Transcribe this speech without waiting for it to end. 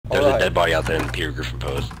There's a dead body out there in the Peter Griffin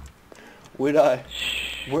pose.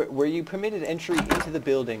 Were you permitted entry into the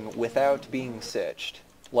building without being searched?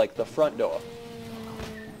 Like the front door?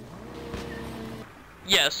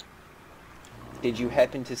 Yes. Did you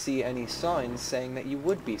happen to see any signs saying that you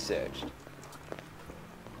would be searched?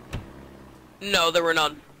 No, there were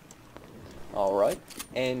none. Alright.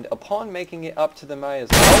 And upon making it up to the mayor's...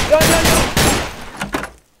 Oh, no!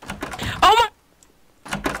 Oh my...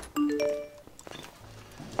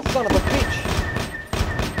 Son of a bitch!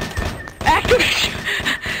 Activation!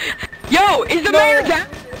 Yo, is the mayor down?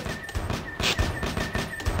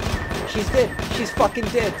 She's dead! She's fucking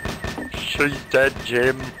dead! She's dead,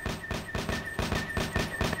 Jim.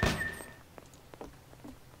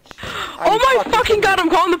 Oh my fucking god, I'm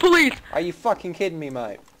calling the police! Are you fucking kidding me,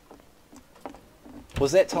 mate?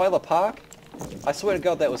 Was that Tyler Park? I swear to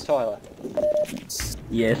god that was Tyler.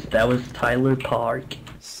 Yes, that was Tyler Park.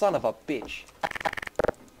 Son of a bitch.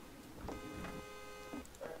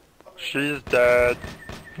 She's dead.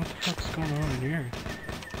 What the fuck's going on in here?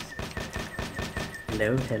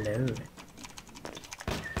 Hello, hello.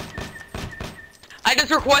 I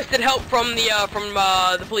just requested help from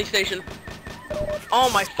the police station. Oh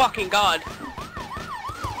my fucking god.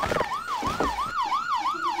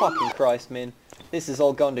 Fucking Christ, man. This has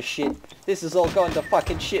all gone to shit. This has all gone to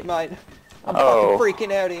fucking shit, mate. I'm Oh, fucking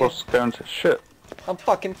freaking out here. what's going to shit? I'm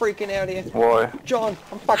fucking freaking out here. Why? John,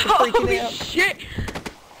 I'm fucking freaking Holy out. shit!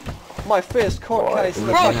 My first court Why? case.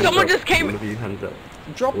 Bro, someone just came... All of you, hands up.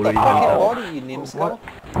 Drop All the of you, fucking hands up. body, you nimskull.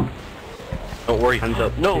 Don't worry. Hands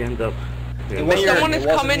up, No. hands up. It wasn't- Someone it has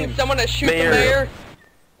wasn't come in, him. someone has shoot Mayor. the mayor.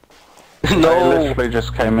 I No. literally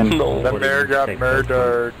just came in. No. The mayor got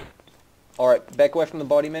murdered. Alright, back away from the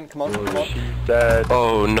body, man. Come on, come on. She's dead.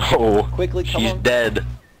 Oh no. Quickly, come She's on. dead.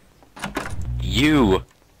 You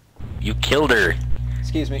killed her.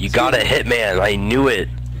 Excuse me. You excuse got a me. hitman. I knew it.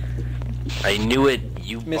 I knew it.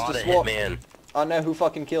 You Mr. bought a Swap. hitman. I know who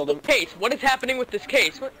fucking killed him. Case, what is happening with this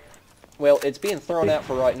case? What? Well, it's being thrown out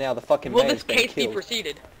for right now. The fucking Will mayor's this been case be killed.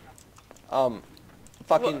 proceeded?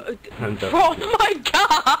 Fucking... Hands up. Oh my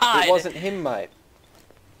god! It wasn't him, mate.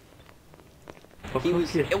 He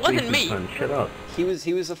was- It wasn't me. Shut up. He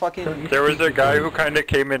was a fucking... There was a guy who kind of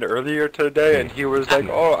came in earlier today, and he was like,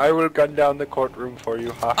 "Oh, I will gun down the courtroom for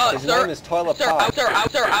you." Ha. His Sir, name is Tyler sir, Park.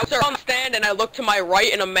 I was on the stand and I looked to my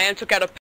right and a man took out a